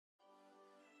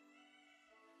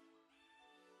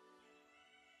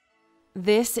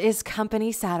This is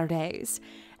Company Saturdays.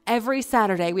 Every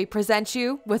Saturday, we present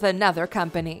you with another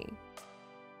company.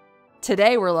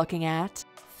 Today, we're looking at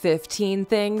 15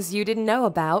 things you didn't know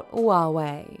about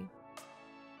Huawei.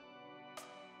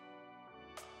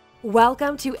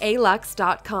 Welcome to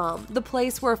Alux.com, the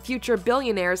place where future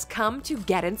billionaires come to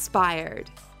get inspired.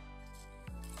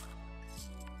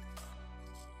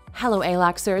 Hello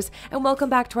Aluxers, and welcome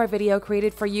back to our video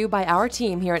created for you by our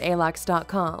team here at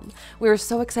Alux.com. We are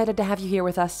so excited to have you here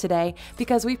with us today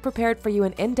because we've prepared for you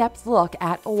an in-depth look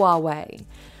at Huawei.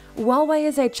 Huawei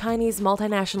is a Chinese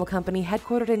multinational company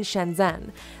headquartered in Shenzhen.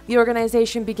 The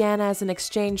organization began as an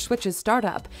exchange switches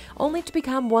startup, only to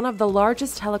become one of the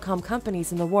largest telecom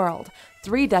companies in the world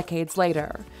 3 decades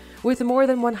later. With more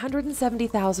than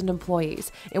 170,000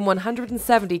 employees in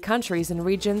 170 countries and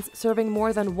regions serving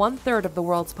more than 1/3 of the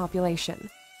world's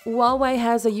population, Huawei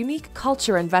has a unique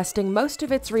culture investing most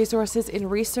of its resources in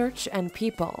research and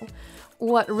people.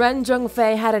 What Ren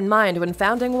Zhengfei had in mind when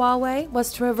founding Huawei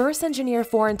was to reverse engineer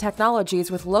foreign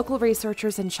technologies with local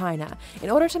researchers in China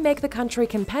in order to make the country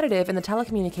competitive in the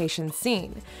telecommunications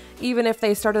scene. Even if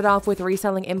they started off with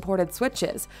reselling imported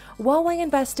switches, Huawei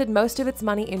invested most of its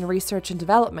money in research and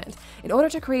development in order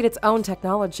to create its own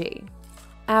technology.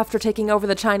 After taking over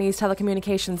the Chinese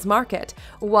telecommunications market,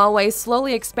 Huawei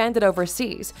slowly expanded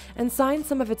overseas and signed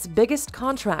some of its biggest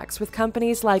contracts with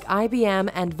companies like IBM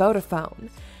and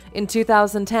Vodafone. In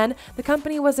 2010, the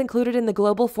company was included in the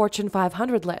global Fortune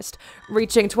 500 list,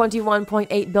 reaching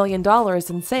 $21.8 billion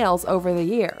in sales over the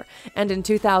year, and in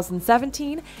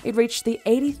 2017, it reached the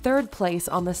 83rd place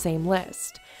on the same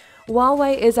list.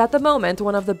 Huawei is at the moment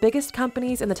one of the biggest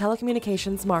companies in the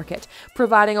telecommunications market,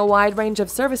 providing a wide range of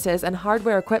services and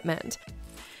hardware equipment.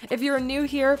 If you're new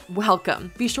here,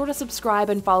 welcome. Be sure to subscribe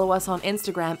and follow us on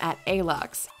Instagram at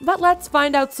Alux. But let's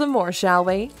find out some more, shall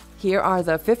we? Here are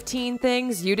the 15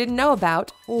 things you didn't know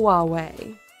about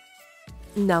Huawei.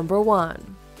 Number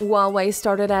 1. Huawei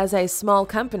started as a small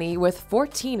company with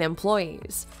 14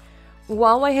 employees.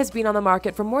 Huawei has been on the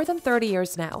market for more than 30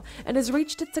 years now and has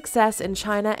reached its success in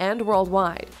China and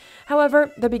worldwide.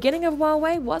 However, the beginning of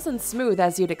Huawei wasn't smooth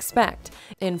as you'd expect.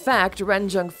 In fact, Ren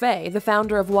Zhengfei, the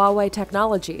founder of Huawei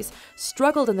Technologies,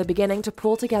 struggled in the beginning to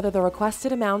pull together the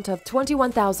requested amount of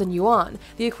 21,000 yuan,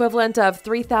 the equivalent of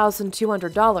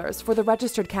 $3,200, for the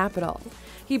registered capital.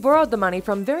 He borrowed the money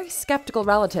from very skeptical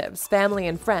relatives, family,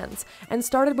 and friends, and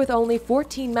started with only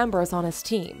 14 members on his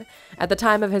team. At the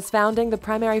time of his founding, the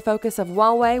primary focus of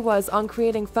Huawei was on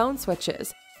creating phone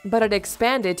switches, but it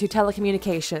expanded to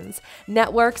telecommunications,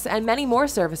 networks, and many more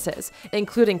services,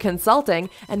 including consulting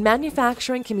and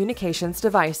manufacturing communications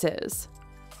devices.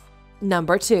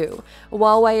 Number 2.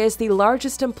 Huawei is the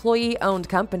largest employee-owned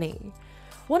company.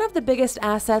 One of the biggest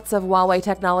assets of Huawei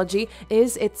technology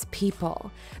is its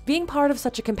people. Being part of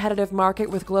such a competitive market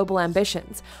with global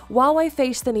ambitions, Huawei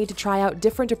faced the need to try out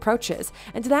different approaches,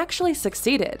 and it actually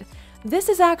succeeded. This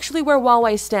is actually where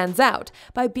Huawei stands out,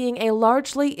 by being a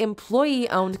largely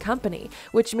employee-owned company,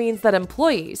 which means that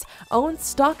employees own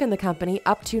stock in the company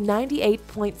up to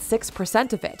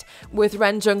 98.6% of it, with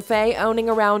Ren Zhengfei owning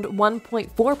around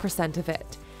 1.4% of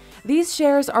it. These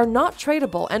shares are not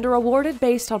tradable and are awarded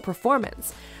based on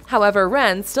performance. However,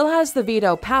 Ren still has the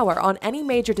veto power on any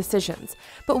major decisions,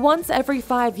 but once every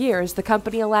 5 years the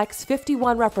company elects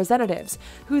 51 representatives,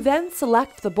 who then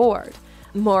select the board.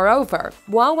 Moreover,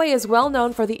 Huawei is well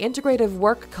known for the integrative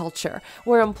work culture,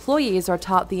 where employees are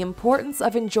taught the importance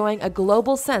of enjoying a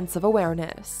global sense of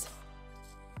awareness.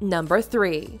 Number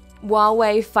 3.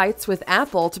 Huawei fights with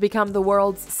Apple to become the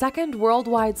world's second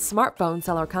worldwide smartphone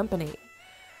seller company.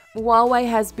 Huawei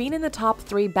has been in the top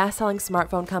 3 best-selling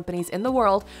smartphone companies in the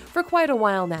world for quite a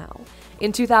while now.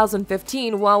 In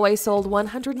 2015, Huawei sold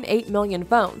 108 million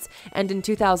phones, and in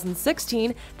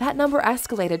 2016, that number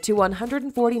escalated to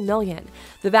 140 million,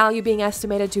 the value being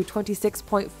estimated to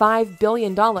 $26.5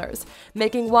 billion,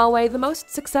 making Huawei the most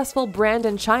successful brand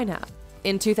in China.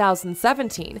 In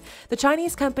 2017, the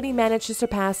Chinese company managed to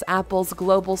surpass Apple's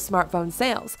global smartphone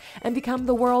sales and become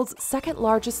the world's second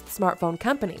largest smartphone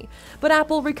company, but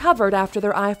Apple recovered after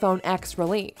their iPhone X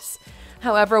release.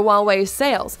 However, Huawei's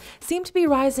sales seem to be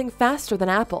rising faster than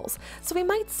Apple's, so we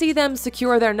might see them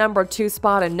secure their number 2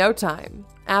 spot in no time.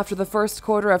 After the first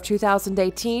quarter of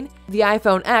 2018, the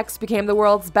iPhone X became the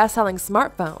world's best-selling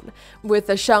smartphone, with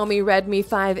the Xiaomi Redmi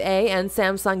 5A and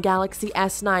Samsung Galaxy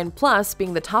S9 Plus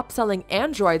being the top-selling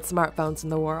Android smartphones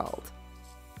in the world.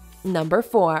 Number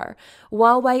 4.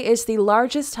 Huawei is the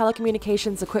largest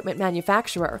telecommunications equipment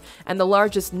manufacturer and the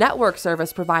largest network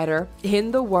service provider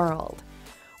in the world.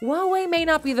 Huawei may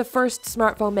not be the first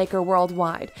smartphone maker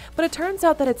worldwide, but it turns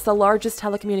out that it's the largest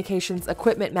telecommunications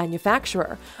equipment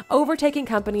manufacturer, overtaking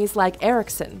companies like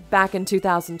Ericsson back in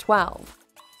 2012.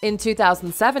 In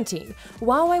 2017,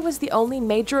 Huawei was the only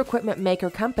major equipment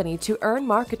maker company to earn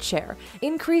market share,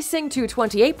 increasing to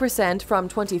 28% from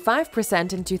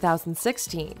 25% in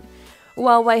 2016.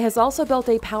 Huawei has also built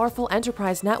a powerful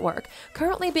enterprise network,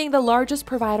 currently being the largest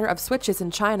provider of switches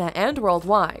in China and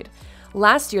worldwide.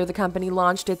 Last year, the company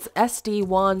launched its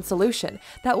SD-WAN solution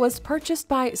that was purchased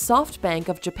by SoftBank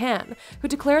of Japan, who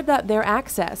declared that their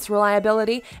access,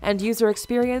 reliability, and user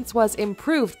experience was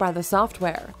improved by the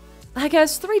software. I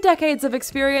guess 3 decades of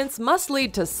experience must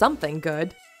lead to something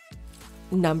good.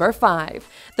 Number 5.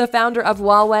 The founder of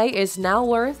Huawei is now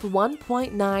worth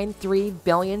 $1.93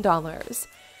 billion.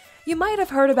 You might have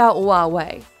heard about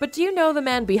Huawei, but do you know the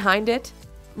man behind it?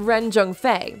 Ren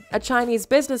Zhengfei, a Chinese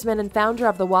businessman and founder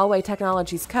of the Huawei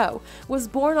Technologies Co., was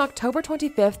born October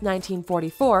 25,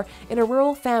 1944, in a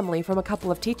rural family from a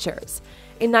couple of teachers.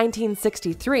 In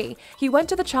 1963, he went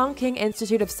to the Chongqing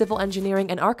Institute of Civil Engineering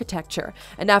and Architecture,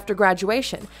 and after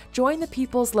graduation, joined the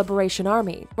People's Liberation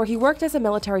Army, where he worked as a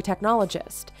military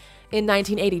technologist. In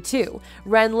 1982,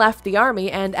 Ren left the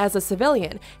army and, as a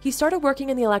civilian, he started working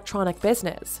in the electronic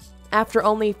business. After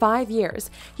only 5 years,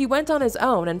 he went on his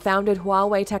own and founded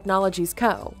Huawei Technologies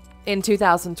Co. In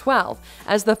 2012,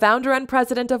 as the founder and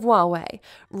president of Huawei,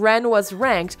 Ren was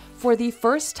ranked for the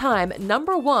first time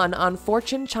number 1 on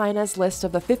Fortune China's list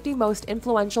of the 50 most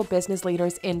influential business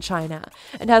leaders in China,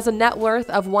 and has a net worth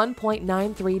of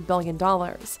 $1.93 billion.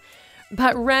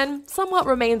 But Ren somewhat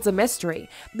remains a mystery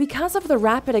because of the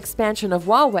rapid expansion of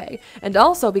Huawei, and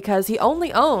also because he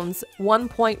only owns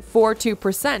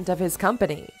 1.42% of his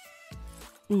company.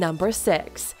 Number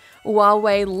 6.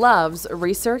 Huawei loves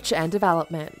research and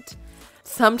development.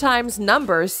 Sometimes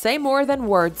numbers say more than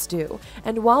words do,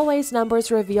 and Huawei's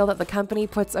numbers reveal that the company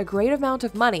puts a great amount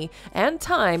of money and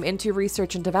time into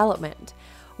research and development.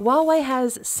 Huawei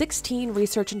has 16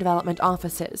 research and development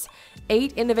offices,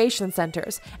 8 innovation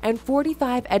centers, and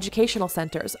 45 educational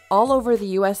centers all over the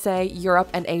USA, Europe,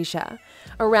 and Asia.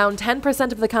 Around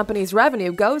 10% of the company's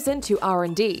revenue goes into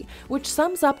R&D, which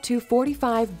sums up to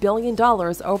 $45 billion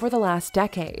over the last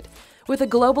decade. With a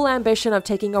global ambition of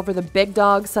taking over the big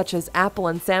dogs such as Apple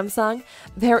and Samsung,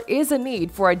 there is a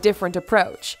need for a different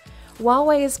approach.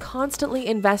 Huawei is constantly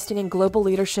investing in global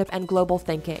leadership and global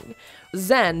thinking.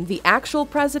 Zhen, the actual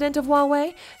president of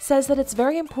Huawei, says that it's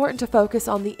very important to focus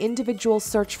on the individual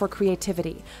search for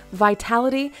creativity,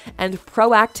 vitality, and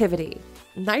proactivity.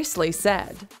 Nicely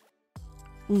said.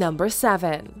 Number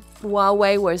 7.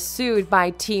 Huawei was sued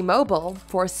by T-Mobile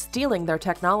for stealing their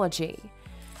technology.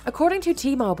 According to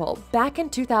T-Mobile, back in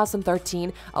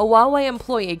 2013, a Huawei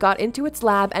employee got into its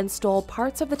lab and stole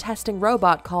parts of the testing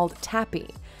robot called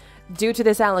Tappy. Due to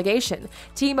this allegation,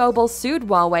 T-Mobile sued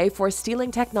Huawei for stealing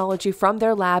technology from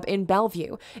their lab in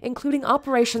Bellevue, including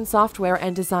operation software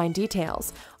and design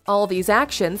details. All these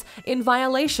actions in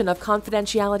violation of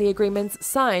confidentiality agreements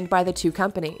signed by the two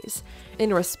companies.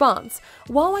 In response,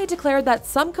 Huawei declared that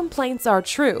some complaints are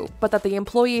true, but that the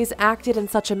employees acted in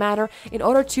such a manner in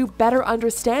order to better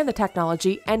understand the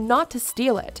technology and not to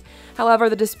steal it. However,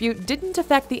 the dispute didn't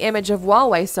affect the image of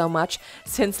Huawei so much,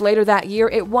 since later that year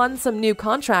it won some new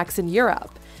contracts in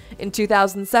Europe. In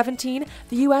 2017,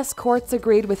 the U.S. courts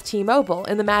agreed with T-Mobile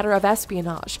in the matter of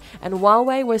espionage, and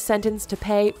Huawei was sentenced to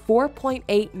pay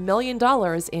 $4.8 million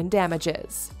in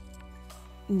damages.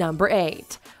 Number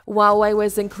 8. Huawei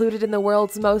was included in the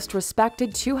world's most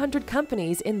respected 200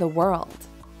 companies in the world.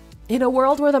 In a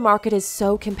world where the market is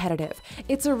so competitive,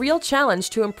 it's a real challenge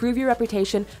to improve your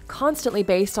reputation constantly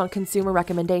based on consumer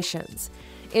recommendations.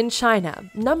 In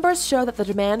China, numbers show that the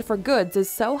demand for goods is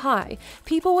so high,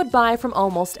 people would buy from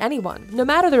almost anyone, no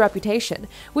matter their reputation,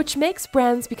 which makes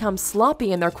brands become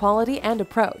sloppy in their quality and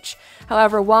approach.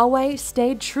 However, Huawei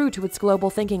stayed true to its global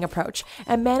thinking approach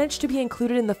and managed to be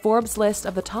included in the Forbes list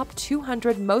of the top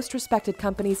 200 most respected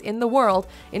companies in the world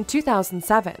in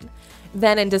 2007.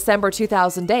 Then in December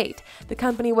 2008, the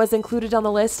company was included on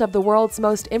the list of the world's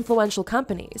most influential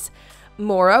companies.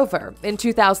 Moreover, in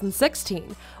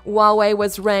 2016, Huawei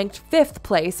was ranked 5th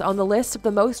place on the list of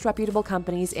the most reputable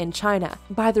companies in China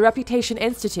by the Reputation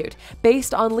Institute,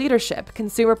 based on leadership,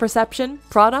 consumer perception,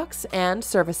 products, and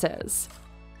services.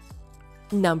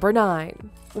 Number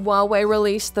 9. Huawei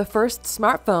released the first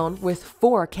smartphone with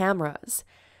 4 cameras.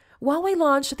 Huawei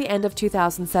launched at the end of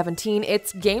 2017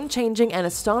 its game-changing and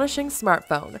astonishing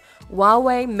smartphone,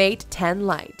 Huawei Mate 10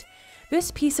 Lite. This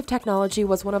piece of technology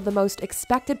was one of the most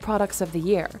expected products of the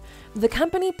year. The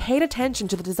company paid attention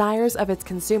to the desires of its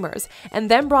consumers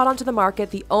and then brought onto the market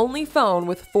the only phone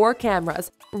with 4 cameras,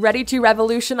 ready to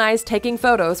revolutionize taking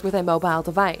photos with a mobile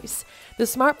device. The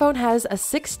smartphone has a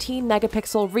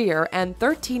 16-megapixel rear and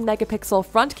 13-megapixel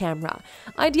front camera,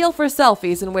 ideal for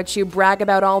selfies in which you brag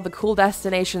about all the cool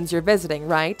destinations you're visiting,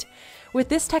 right? With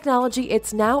this technology,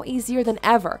 it's now easier than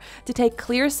ever to take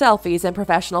clear selfies and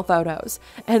professional photos.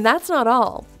 And that's not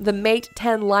all. The Mate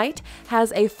 10 Lite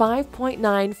has a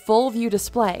 5.9 full-view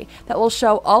display that will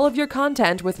show all of your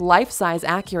content with life-size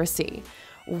accuracy.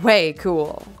 Way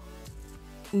cool.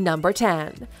 Number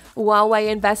 10. Huawei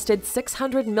invested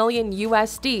 $600 million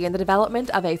in the development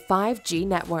of a 5G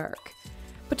network.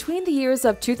 Between the years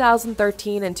of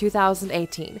 2013 and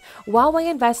 2018, Huawei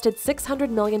invested $600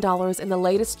 million in the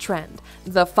latest trend,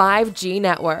 the 5G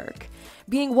network.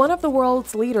 Being one of the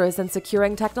world's leaders in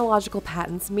securing technological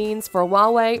patents means for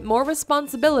Huawei more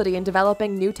responsibility in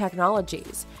developing new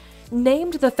technologies.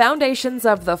 Named the foundations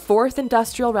of the Fourth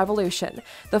Industrial Revolution,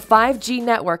 the 5G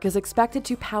network is expected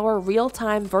to power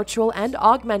real-time virtual and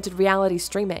augmented reality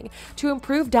streaming to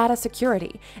improve data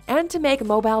security and to make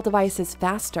mobile devices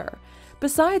faster.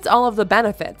 Besides all of the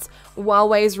benefits,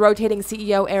 Huawei's rotating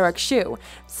CEO Eric Xu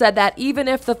said that even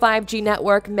if the 5G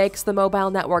network makes the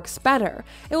mobile networks better,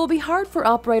 it will be hard for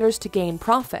operators to gain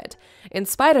profit. In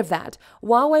spite of that,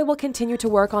 Huawei will continue to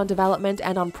work on development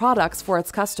and on products for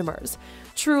its customers.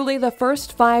 Truly, the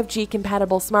first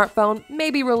 5G-compatible smartphone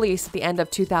may be released at the end of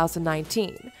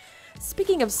 2019.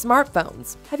 Speaking of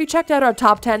smartphones, have you checked out our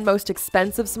top 10 most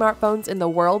expensive smartphones in the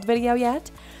world video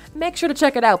yet? Make sure to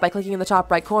check it out by clicking in the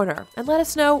top right corner and let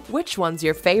us know which one's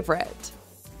your favorite.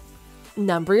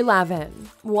 Number 11.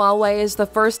 Huawei is the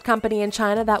first company in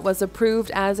China that was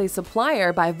approved as a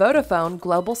supplier by Vodafone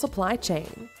Global Supply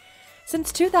Chain.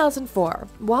 Since 2004,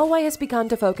 Huawei has begun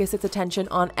to focus its attention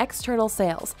on external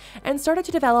sales and started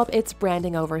to develop its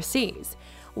branding overseas.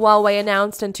 Huawei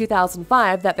announced in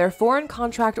 2005 that their foreign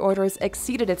contract orders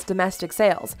exceeded its domestic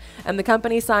sales, and the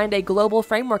company signed a global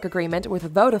framework agreement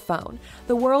with Vodafone,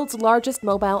 the world's largest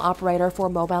mobile operator for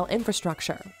mobile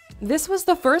infrastructure. This was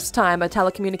the first time a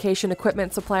telecommunication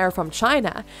equipment supplier from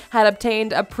China had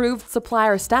obtained approved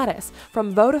supplier status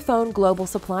from Vodafone Global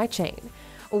Supply Chain.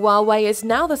 Huawei is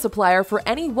now the supplier for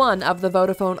any one of the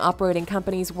Vodafone operating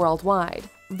companies worldwide.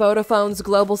 Vodafone's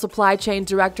global supply chain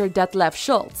director Detlef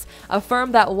Schultz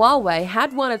affirmed that Huawei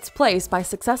had won its place by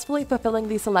successfully fulfilling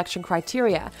the selection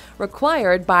criteria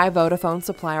required by Vodafone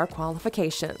supplier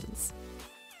qualifications.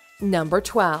 Number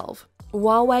 12.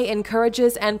 Huawei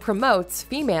encourages and promotes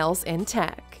females in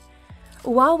tech.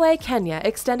 Huawei Kenya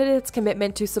extended its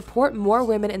commitment to support more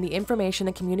women in the information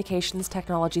and communications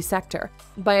technology sector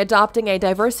by adopting a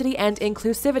diversity and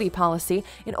inclusivity policy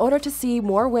in order to see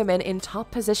more women in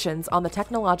top positions on the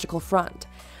technological front.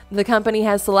 The company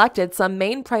has selected some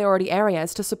main priority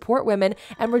areas to support women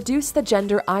and reduce the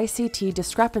gender ICT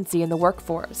discrepancy in the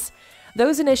workforce.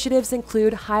 Those initiatives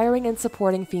include hiring and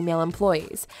supporting female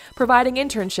employees, providing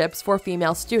internships for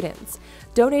female students,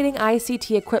 donating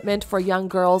ICT equipment for young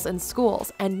girls in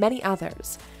schools, and many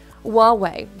others.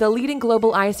 Huawei, the leading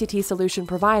global ICT solution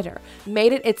provider,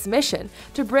 made it its mission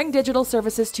to bring digital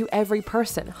services to every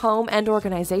person, home, and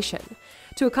organization.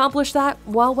 To accomplish that,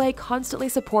 Huawei constantly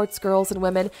supports girls and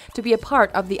women to be a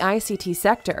part of the ICT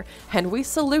sector, and we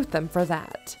salute them for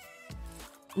that.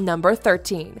 Number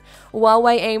 13.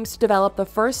 Huawei aims to develop the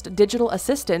first digital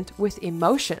assistant with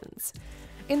emotions.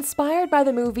 Inspired by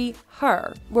the movie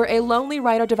Her, where a lonely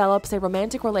writer develops a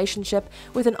romantic relationship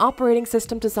with an operating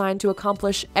system designed to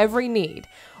accomplish every need,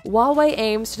 Huawei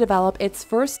aims to develop its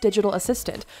first digital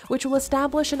assistant, which will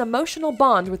establish an emotional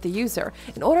bond with the user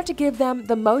in order to give them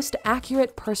the most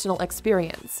accurate personal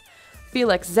experience.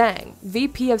 Felix Zhang,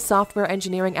 VP of Software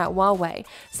Engineering at Huawei,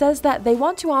 says that they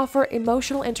want to offer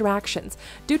emotional interactions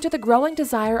due to the growing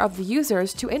desire of the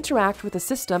users to interact with the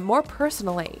system more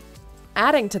personally.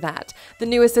 Adding to that, the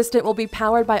new assistant will be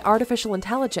powered by artificial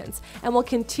intelligence and will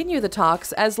continue the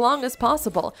talks as long as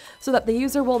possible so that the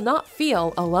user will not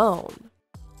feel alone.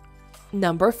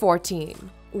 Number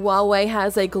 14. Huawei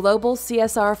has a global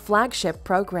CSR flagship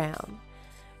program.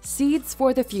 Seeds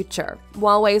for the Future,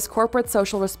 Huawei's corporate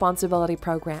social responsibility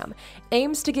program,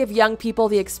 aims to give young people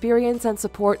the experience and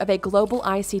support of a global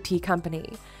ICT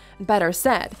company. Better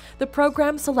said, the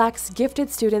program selects gifted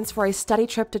students for a study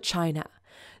trip to China.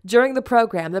 During the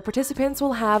program, the participants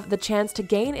will have the chance to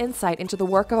gain insight into the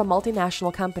work of a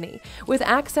multinational company, with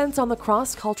accents on the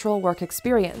cross-cultural work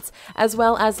experience, as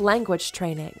well as language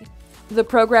training. The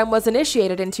program was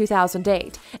initiated in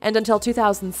 2008, and until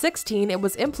 2016 it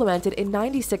was implemented in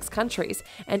 96 countries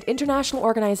and international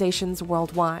organizations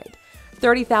worldwide.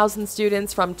 30,000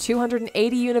 students from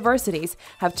 280 universities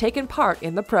have taken part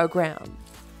in the program.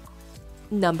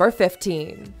 Number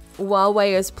 15.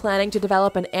 Huawei is planning to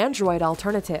develop an Android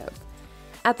alternative.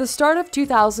 At the start of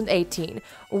 2018,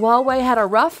 Huawei had a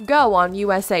rough go on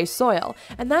USA soil,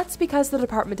 and that's because the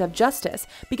Department of Justice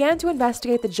began to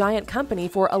investigate the giant company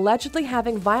for allegedly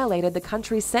having violated the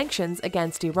country's sanctions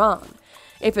against Iran.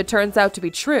 If it turns out to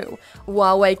be true,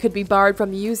 Huawei could be barred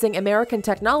from using American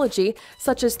technology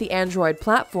such as the Android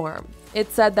platform.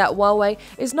 It said that Huawei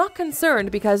is not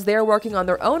concerned because they're working on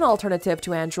their own alternative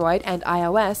to Android and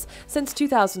iOS since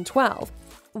 2012,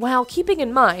 while keeping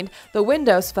in mind the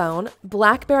Windows Phone,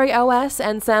 BlackBerry OS,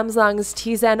 and Samsung's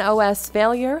Tizen OS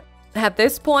failure. At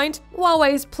this point,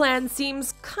 Huawei's plan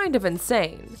seems kind of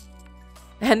insane.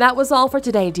 And that was all for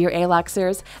today, dear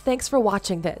Aluxers. Thanks for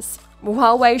watching this.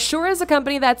 Huawei sure is a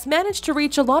company that's managed to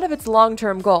reach a lot of its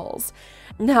long-term goals.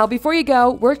 Now, before you go,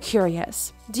 we're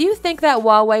curious. Do you think that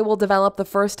Huawei will develop the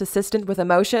first assistant with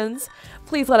emotions?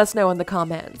 Please let us know in the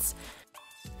comments.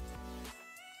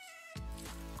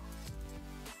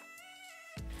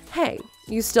 Hey,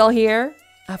 you still here?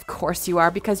 Of course you are,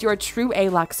 because you're a true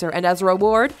Aluxer, and as a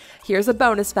reward, here's a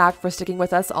bonus fact for sticking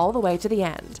with us all the way to the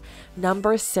end.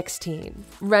 Number 16.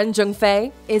 Ren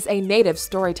Zhengfei is a native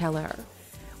storyteller.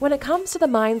 When it comes to the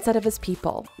mindset of his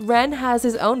people, Ren has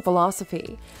his own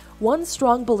philosophy. One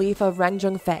strong belief of Ren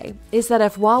Zhengfei is that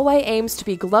if Huawei aims to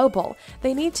be global,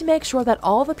 they need to make sure that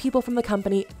all the people from the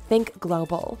company think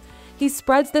global. He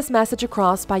spreads this message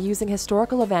across by using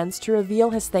historical events to reveal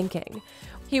his thinking.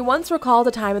 He once recalled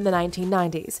a time in the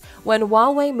 1990s when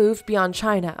Huawei moved beyond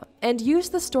China and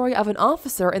used the story of an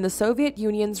officer in the Soviet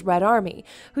Union's Red Army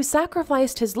who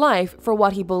sacrificed his life for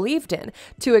what he believed in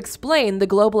to explain the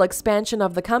global expansion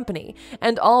of the company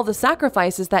and all the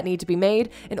sacrifices that need to be made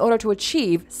in order to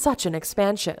achieve such an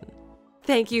expansion.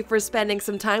 Thank you for spending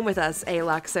some time with us,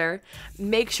 Aluxer.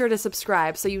 Make sure to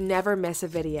subscribe so you never miss a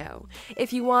video.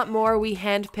 If you want more, we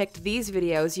handpicked these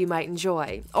videos you might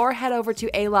enjoy, or head over to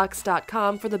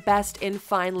Alux.com for the best in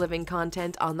fine living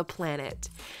content on the planet.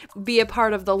 Be a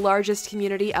part of the largest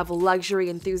community of luxury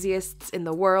enthusiasts in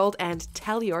the world and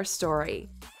tell your story.